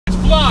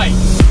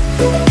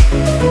I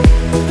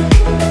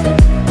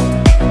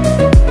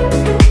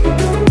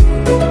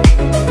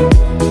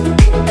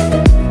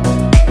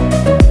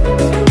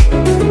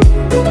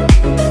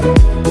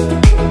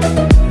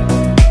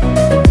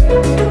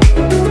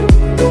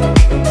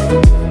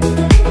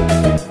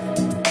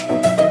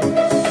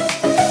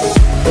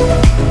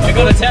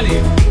gotta tell you,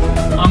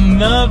 I'm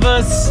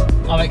nervous,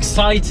 I'm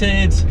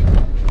excited.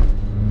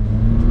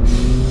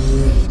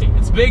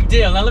 It's a big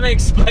deal. Now let me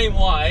explain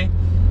why.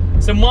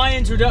 So my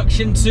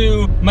introduction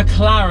to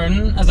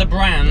McLaren as a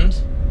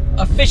brand,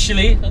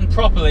 officially and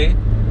properly,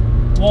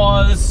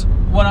 was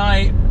when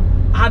I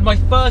had my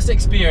first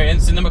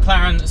experience in the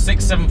McLaren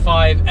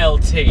 675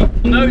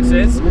 LT.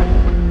 Notice, you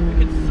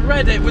can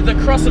thread it with the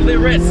cross of the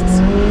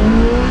wrists.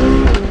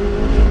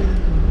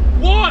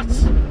 What?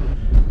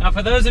 Now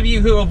for those of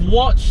you who have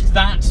watched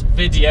that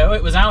video,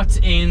 it was out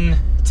in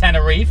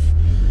Tenerife,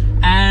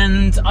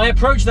 and I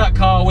approached that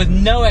car with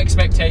no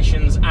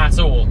expectations at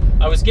all.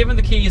 I was given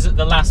the keys at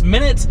the last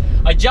minute,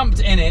 I jumped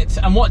in it,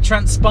 and what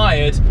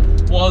transpired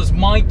was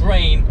my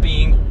brain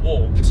being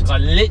warped. I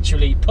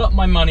literally put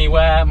my money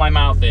where my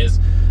mouth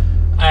is,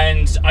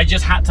 and I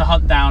just had to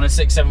hunt down a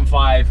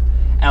 675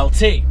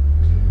 LT.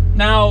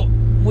 Now,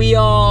 we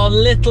are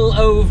little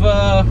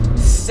over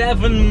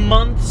 7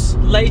 months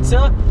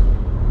later,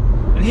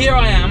 and here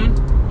I am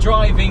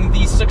driving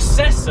the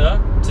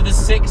successor to the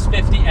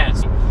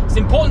 650S. It's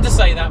important to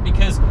say that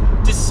because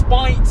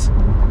despite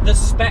the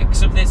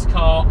specs of this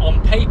car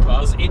on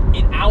paper,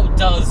 it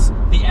outdoes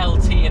the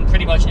LT in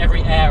pretty much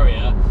every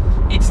area.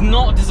 It's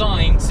not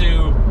designed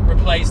to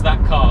replace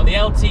that car. The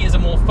LT is a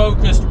more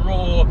focused,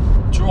 raw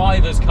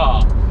driver's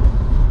car.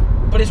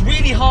 But it's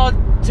really hard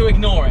to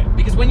ignore it,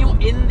 because when you're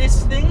in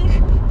this thing,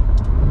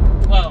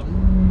 well,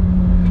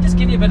 let me just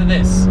give you a bit of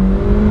this.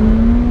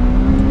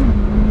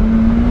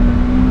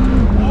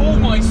 Oh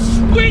my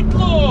sweet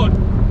Lord!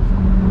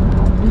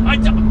 I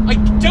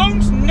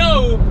don't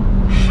know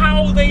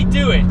how they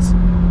do it.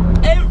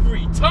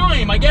 Every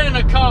time I get in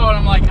a car and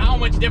I'm like, how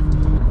much different?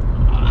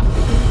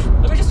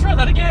 Let me just try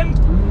that again.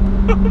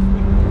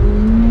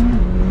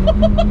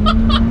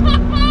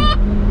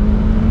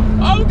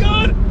 Oh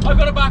God, I've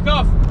got to back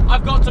off.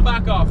 I've got to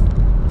back off.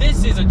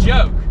 This is a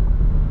joke.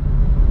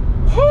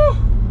 Whew.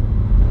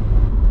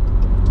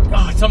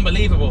 Oh, it's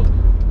unbelievable.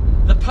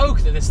 The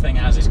poke that this thing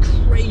has is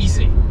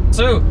crazy.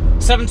 So,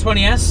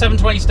 720S,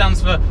 720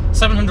 stands for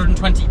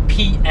 720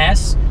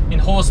 PS. In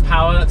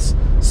horsepower, that's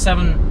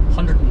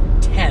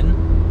 710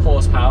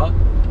 horsepower.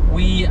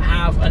 We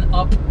have an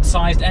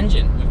upsized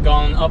engine. We've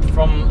gone up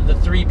from the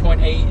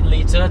 3.8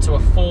 litre to a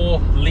 4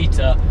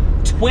 litre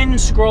twin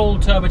scroll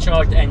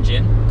turbocharged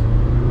engine.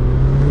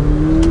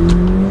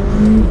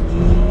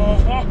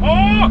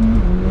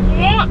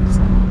 What?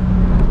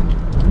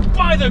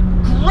 By the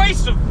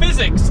grace of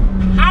physics,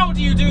 how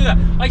do you do that?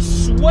 I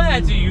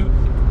swear to you,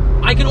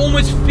 I can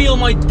almost feel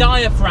my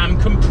diaphragm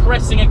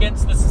compressing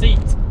against the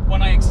seat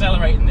when I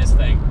accelerate in this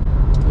thing.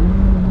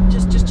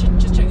 Just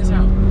check this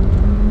out.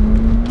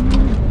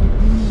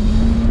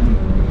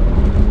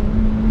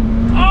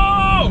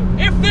 Oh!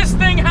 If this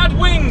thing had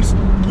wings,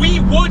 we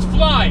would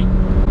fly.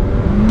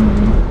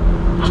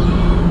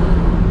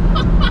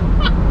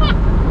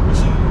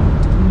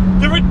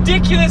 The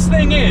ridiculous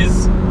thing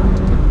is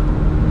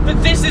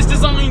that this is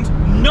designed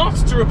not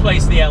to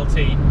replace the LT,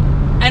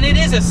 and it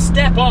is a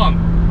step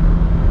on.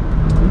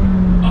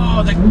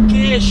 Oh, the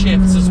gear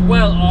shifts as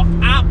well are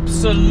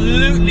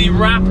absolutely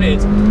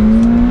rapid.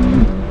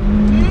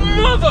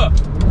 Mother!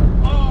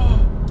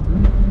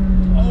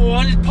 Oh,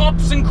 and it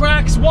pops and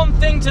cracks. One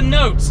thing to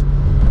note,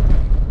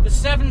 the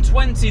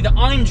 720 that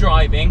I'm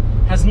driving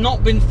has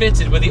not been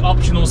fitted with the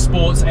optional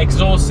sports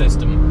exhaust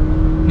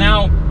system.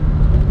 Now,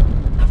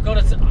 I've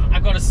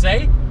got to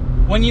say,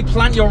 when you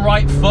plant your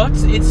right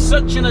foot, it's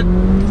such an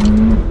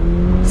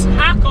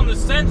attack on the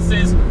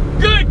senses.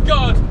 Good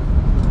God!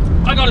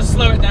 I gotta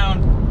slow it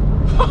down.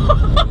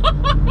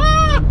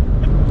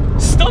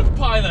 Stunt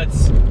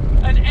pilots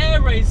and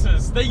air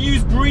racers, they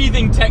use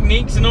breathing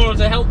techniques in order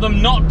to help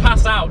them not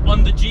pass out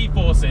under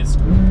G-forces.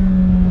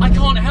 I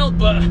can't help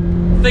but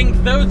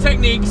think those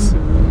techniques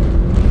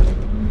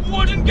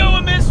wouldn't go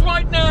amiss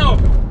right now.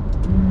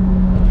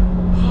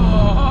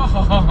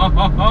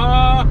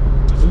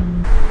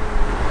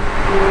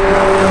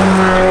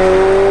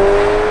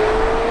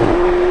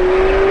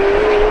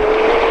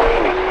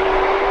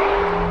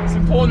 It's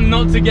important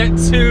not to get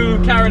too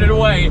carried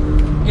away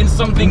in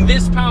something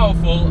this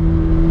powerful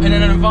in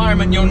an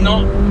environment you're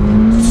not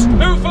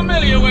too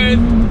familiar with.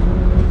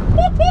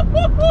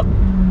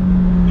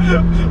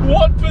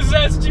 What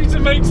possessed you to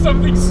make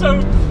something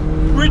so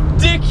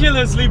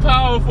ridiculously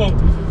powerful?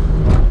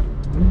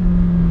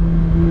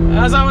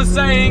 As I was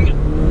saying,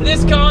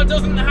 this car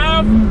doesn't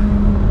have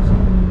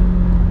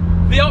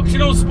the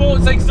optional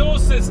sports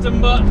exhaust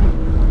system, but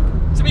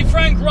to be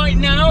frank, right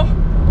now,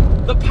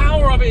 the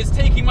power of it is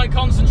taking my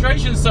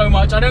concentration so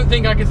much, I don't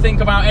think I could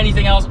think about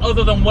anything else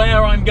other than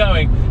where I'm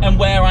going and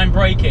where I'm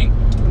braking.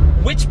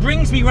 Which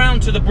brings me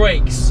round to the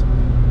brakes.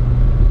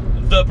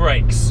 The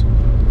brakes.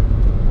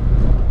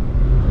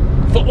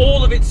 for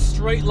all of its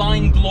straight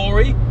line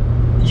glory,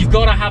 you've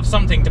got to have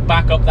something to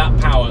back up that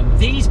power.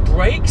 These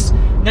brakes,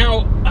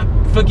 now,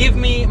 forgive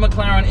me,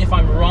 McLaren, if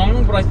I'm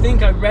wrong, but I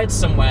think I read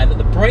somewhere that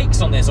the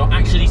brakes on this are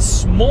actually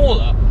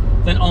smaller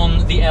than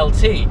on the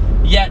LT,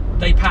 yet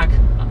they pack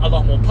a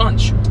lot more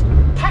punch.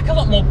 Pack a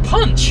lot more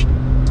punch?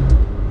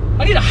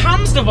 I need a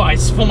HAMS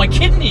device for my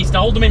kidneys to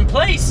hold them in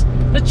place.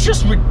 That's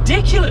just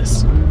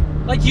ridiculous.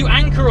 Like, you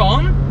anchor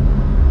on,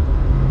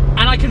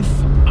 and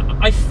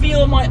I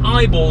feel my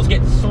eyeballs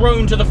get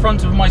thrown to the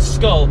front of my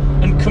skull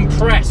and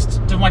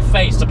compressed to my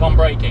face upon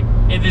braking.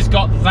 It has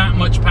got that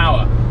much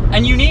power.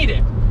 And you need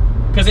it.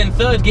 Because in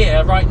third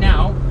gear right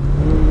now,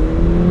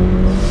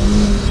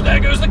 there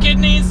goes the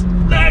kidneys,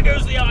 there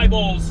goes the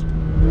eyeballs.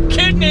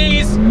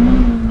 Kidneys,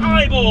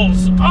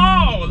 eyeballs,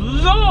 oh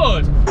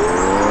Lord!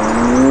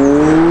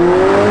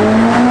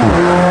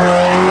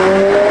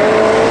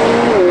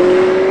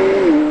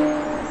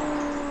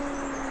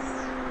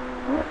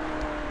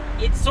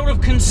 It sort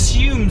of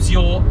consumes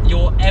your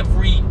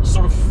every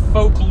sort of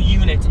focal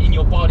unit in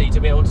your body to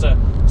be able to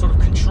sort of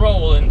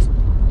control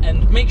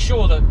and make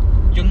sure that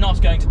you're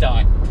not going to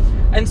die.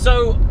 And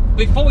so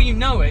before you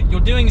know it, you're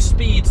doing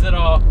speeds that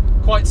are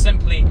quite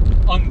simply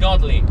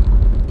ungodly.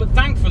 But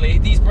thankfully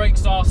these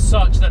brakes are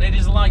such that it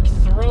is like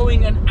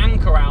throwing an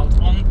anchor out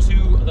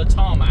onto the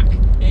tarmac.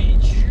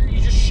 It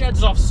just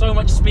sheds off so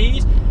much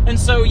speed. And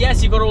so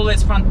yes, you've got all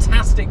this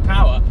fantastic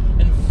power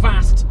and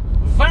vast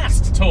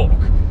torque,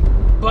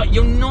 but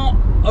you're not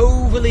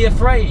overly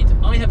afraid.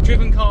 I have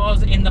driven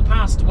cars in the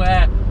past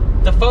where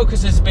the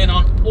focus has been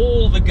on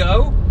all the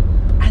go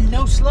and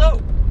no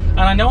slow. And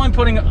I know I'm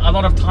putting a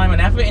lot of time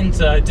and effort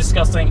into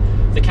discussing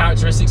the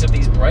characteristics of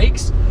these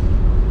brakes.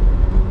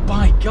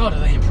 By God, are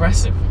they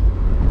impressive.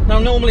 Now,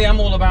 normally I'm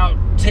all about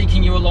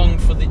taking you along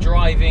for the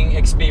driving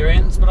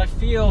experience, but I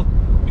feel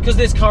because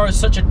this car is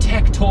such a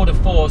tech tour de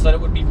force that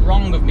it would be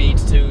wrong of me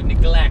to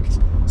neglect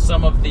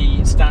some of the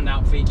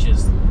standout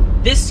features.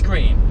 This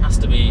screen has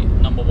to be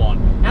number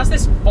one. It has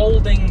this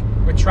folding,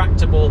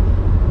 retractable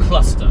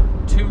cluster.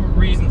 Two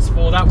reasons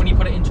for that. When you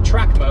put it into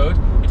track mode,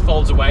 it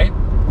folds away,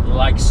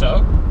 like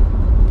so.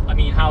 I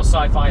mean, how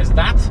sci-fi is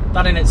that?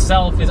 That in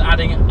itself is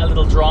adding a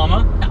little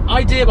drama. The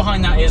idea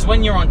behind that is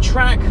when you're on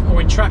track or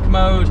in track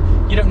mode,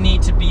 you don't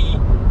need to be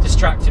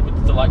distracted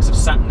with the likes of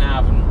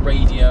sat-nav and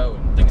radio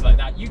and things like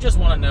that. You just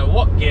want to know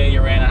what gear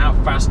you're in and how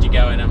fast you're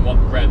going and what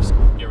revs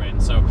you're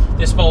in. So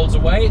this folds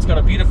away. It's got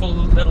a beautiful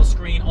little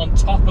screen on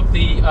top of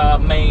the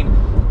main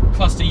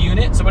cluster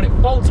unit. So when it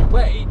folds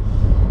away,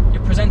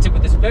 you're presented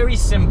with this very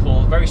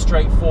simple, very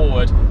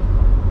straightforward,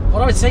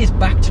 what I would say is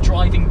back to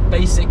driving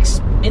basics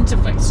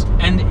interface.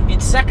 And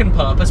its second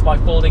purpose, by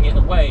folding it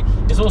away,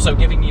 is also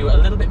giving you a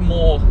little bit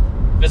more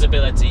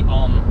visibility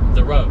on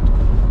the road.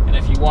 And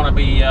if you want to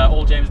be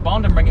all James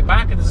Bond and bring it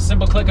back, there's a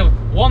simple click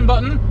of one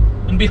button,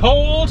 and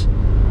behold,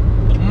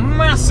 the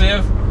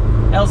massive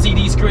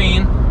LCD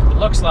screen that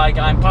looks like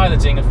I'm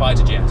piloting a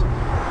fighter jet.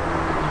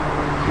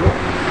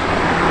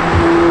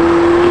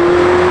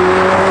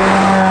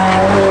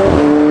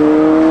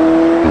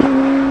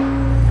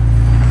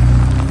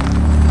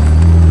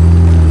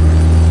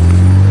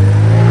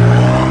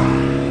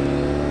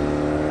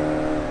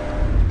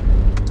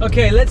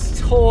 Okay, let's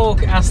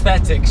talk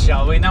aesthetics,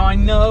 shall we? Now, I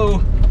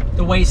know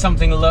the way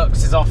something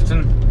looks is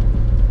often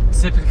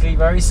typically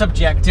very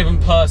subjective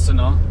and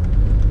personal.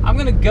 I'm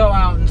going to go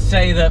out and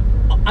say that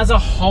as a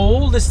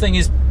whole, this thing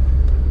is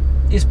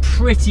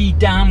pretty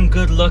damn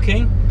good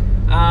looking.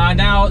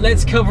 Now,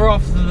 let's cover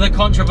off the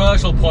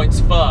controversial points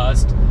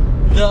first.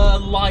 The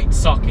light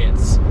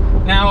sockets.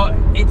 Now,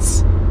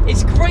 it's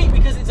great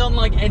because it's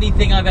unlike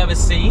anything I've ever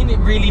seen. It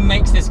really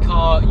makes this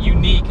car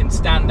unique and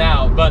stand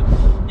out. But,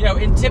 you know,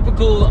 in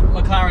typical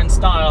McLaren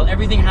style,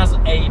 everything has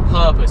a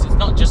purpose. It's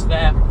not just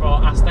there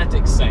for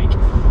aesthetics' sake.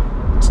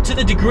 To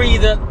the degree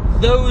that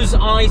those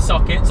eye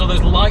sockets or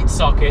those light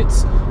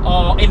sockets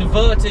are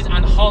inverted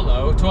and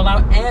hollow to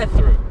allow air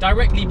through.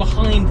 Directly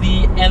behind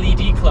the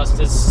LED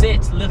clusters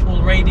sit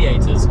little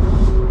radiators.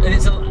 And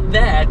it's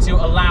there to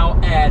allow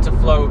air to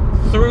flow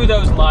through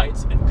those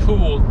lights and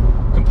cool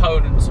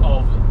components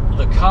of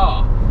the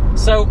car.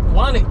 So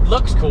while it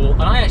looks cool,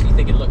 and I actually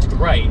think it looks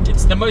great,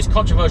 it's the most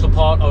controversial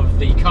part of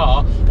the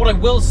car. What I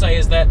will say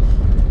is that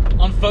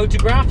on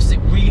photographs, it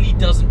really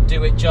doesn't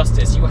do it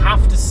justice. You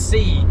have to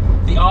see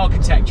the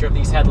architecture of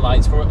these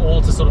headlights for it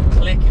all to sort of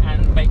click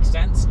and make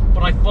sense.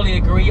 But I fully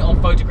agree,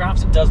 on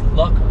photographs it does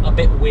look a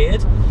bit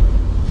weird.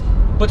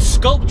 But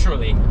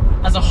sculpturally,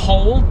 as a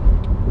whole,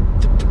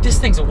 this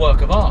thing's a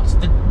work of art.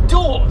 The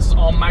doors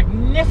are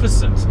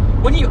magnificent.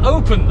 When you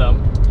open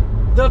them,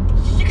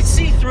 you can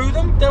see through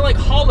them. They're like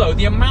hollow.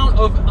 The amount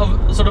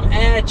of sort of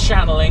air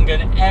channeling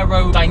and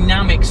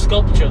aerodynamic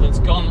sculpture that's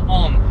gone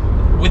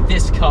on with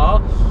this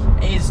car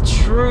is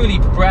truly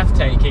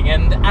breathtaking,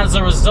 and as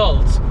a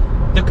result,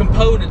 the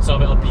components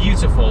of it are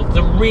beautiful.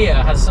 The rear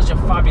has such a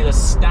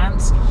fabulous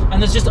stance,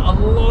 and there's just a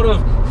lot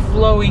of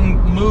flowing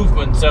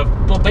movements of,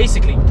 well,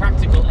 basically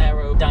practical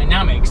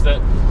aerodynamics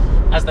that,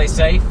 as they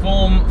say,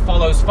 form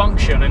follows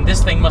function, and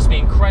this thing must be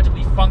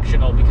incredibly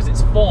functional because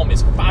its form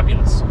is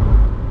fabulous.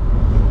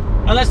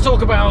 And let's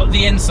talk about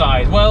the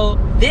inside. Well,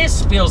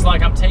 this feels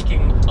like I'm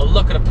taking a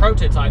look at a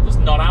prototype that's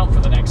not out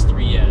for the next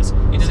 3 years.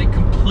 It is a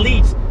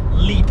complete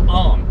leap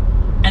on.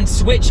 And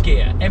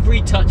switchgear,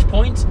 every touch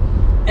point,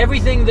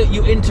 everything that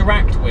you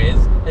interact with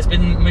has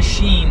been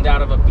machined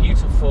out of a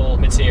beautiful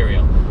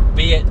material.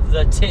 Be it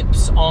the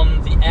tips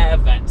on the air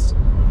vents,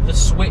 the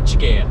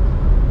switchgear,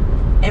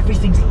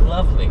 everything's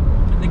lovely.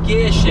 And the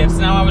gear shifts,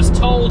 now I was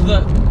told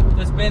that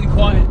there's been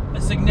quite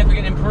a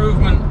significant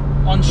improvement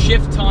on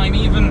shift time,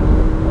 even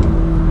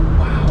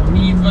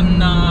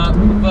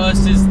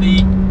versus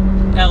the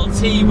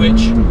LT,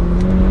 which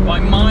by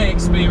my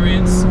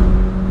experience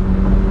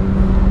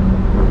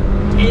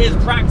is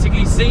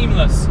practically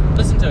seamless.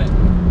 Listen to it.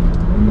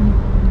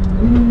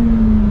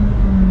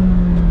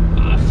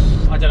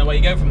 I don't know where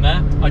you go from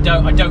there. I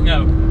don't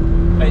know.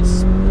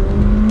 It's.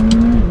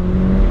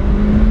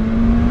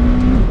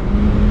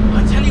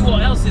 I tell you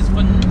what else is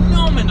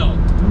phenomenal.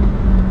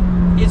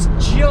 It's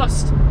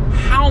just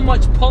how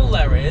much pull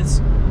there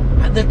is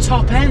at the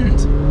top end.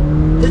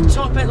 The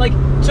top end, like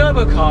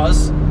turbo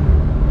cars,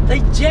 they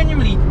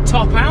genuinely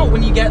top out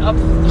when you get up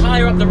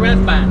higher up the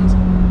rev band.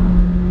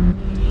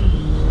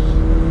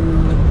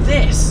 But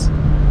this,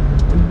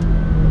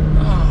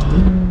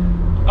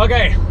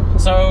 okay,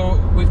 so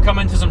we've come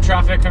into some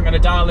traffic. I'm going to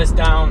dial this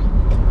down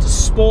to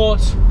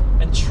sport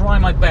and try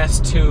my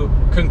best to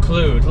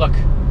conclude. Look,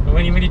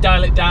 when you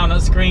dial it down,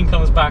 that screen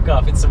comes back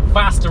up. It's a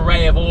vast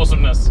array of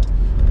awesomeness.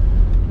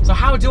 So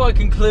how do I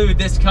conclude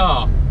this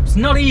car? It's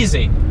not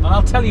easy, and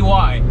I'll tell you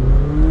why.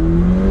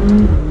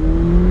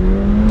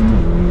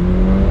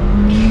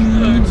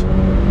 Good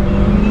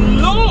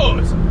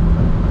Lord!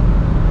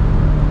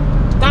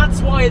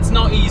 That's why it's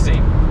not easy.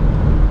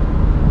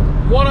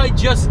 What I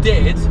just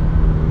did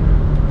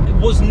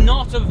was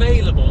not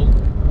available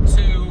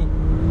to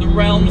the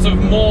realms of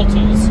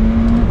mortals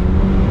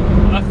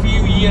a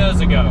few years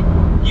ago.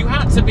 You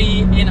had to be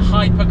in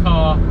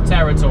hypercar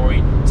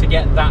territory to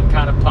get that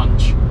kind of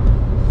punch.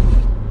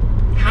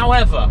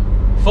 However,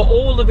 for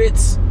all of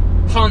its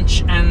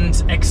punch and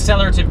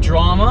accelerative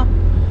drama,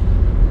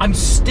 I'm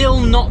still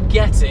not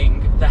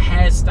getting the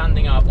hairs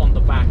standing up on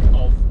the back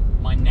of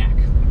my neck.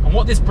 And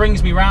what this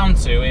brings me round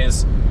to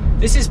is,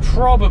 this is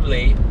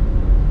probably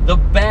the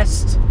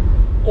best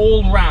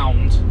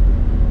all-round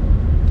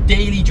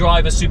daily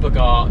driver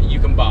supercar you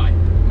can buy.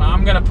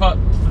 I'm going to put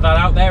that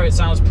out there. It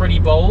sounds pretty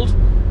bold,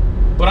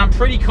 but I'm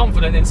pretty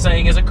confident in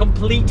saying as a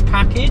complete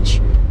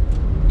package,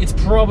 it's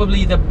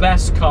probably the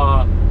best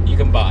car you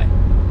can buy.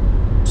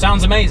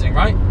 Sounds amazing,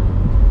 right?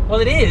 Well,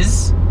 it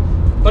is,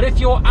 but if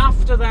you're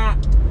after that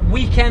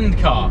weekend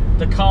car,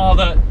 the car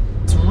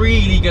that's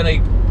really gonna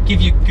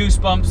give you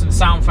goosebumps and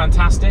sound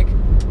fantastic,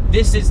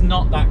 this is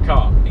not that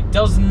car. It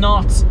does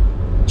not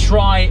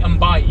try and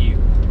bite you.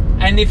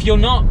 And if you're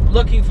not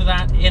looking for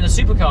that in a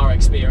supercar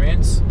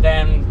experience,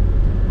 then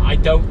I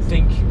don't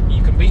think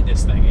you can beat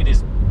this thing. It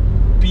is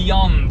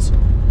beyond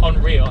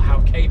unreal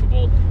how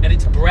capable, and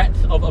its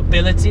breadth of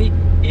ability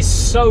is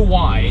so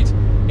wide,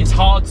 it's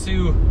hard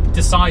to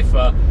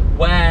decipher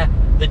where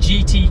the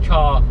GT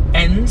car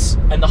ends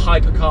and the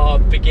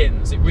hypercar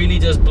begins. It really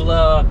does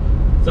blur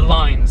the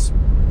lines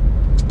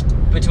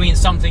between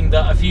something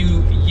that a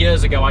few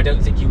years ago I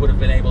don't think you would have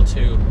been able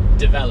to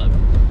develop.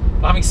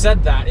 But having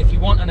said that, if you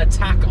want an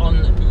attack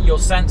on your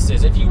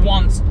senses, if you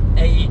want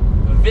a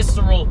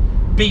visceral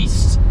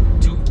beast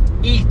to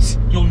eat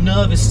your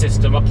nervous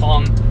system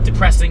upon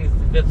depressing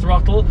the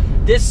throttle,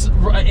 this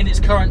in its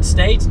current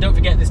state, don't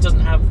forget this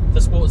doesn't have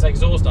the sports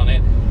exhaust on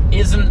it,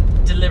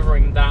 isn't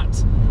delivering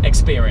that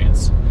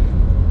experience.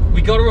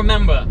 We got to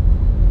remember,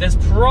 there's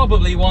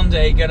probably one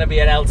day going to be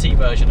an LT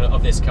version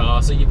of this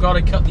car, so you've got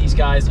to cut these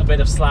guys a bit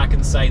of slack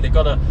and say they've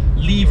got to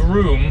leave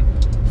room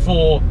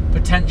for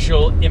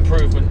potential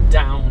improvement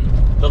down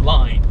the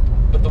line.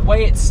 But the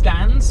way it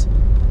stands,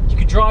 you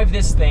could drive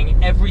this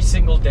thing every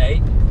single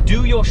day,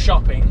 do your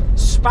shopping,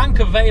 spank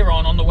a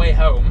Veyron on the way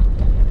home,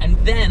 and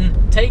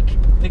then take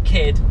the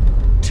kid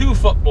to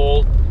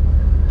football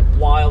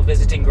while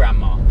visiting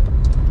grandma.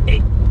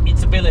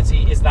 Its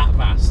ability is that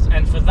vast,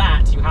 and for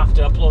that you have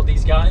to applaud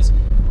these guys,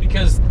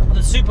 because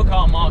the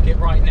supercar market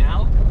right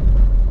now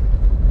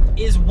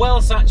is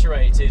well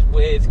saturated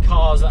with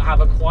cars that have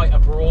quite a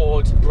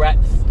broad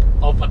breadth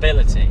of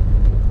ability,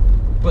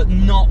 but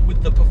not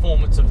with the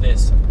performance of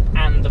this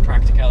and the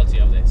practicality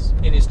of this.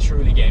 It is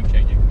truly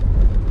game-changing.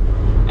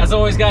 As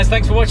always, guys,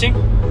 thanks for watching.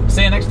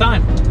 See you next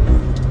time.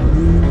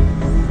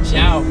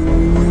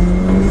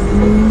 Ciao.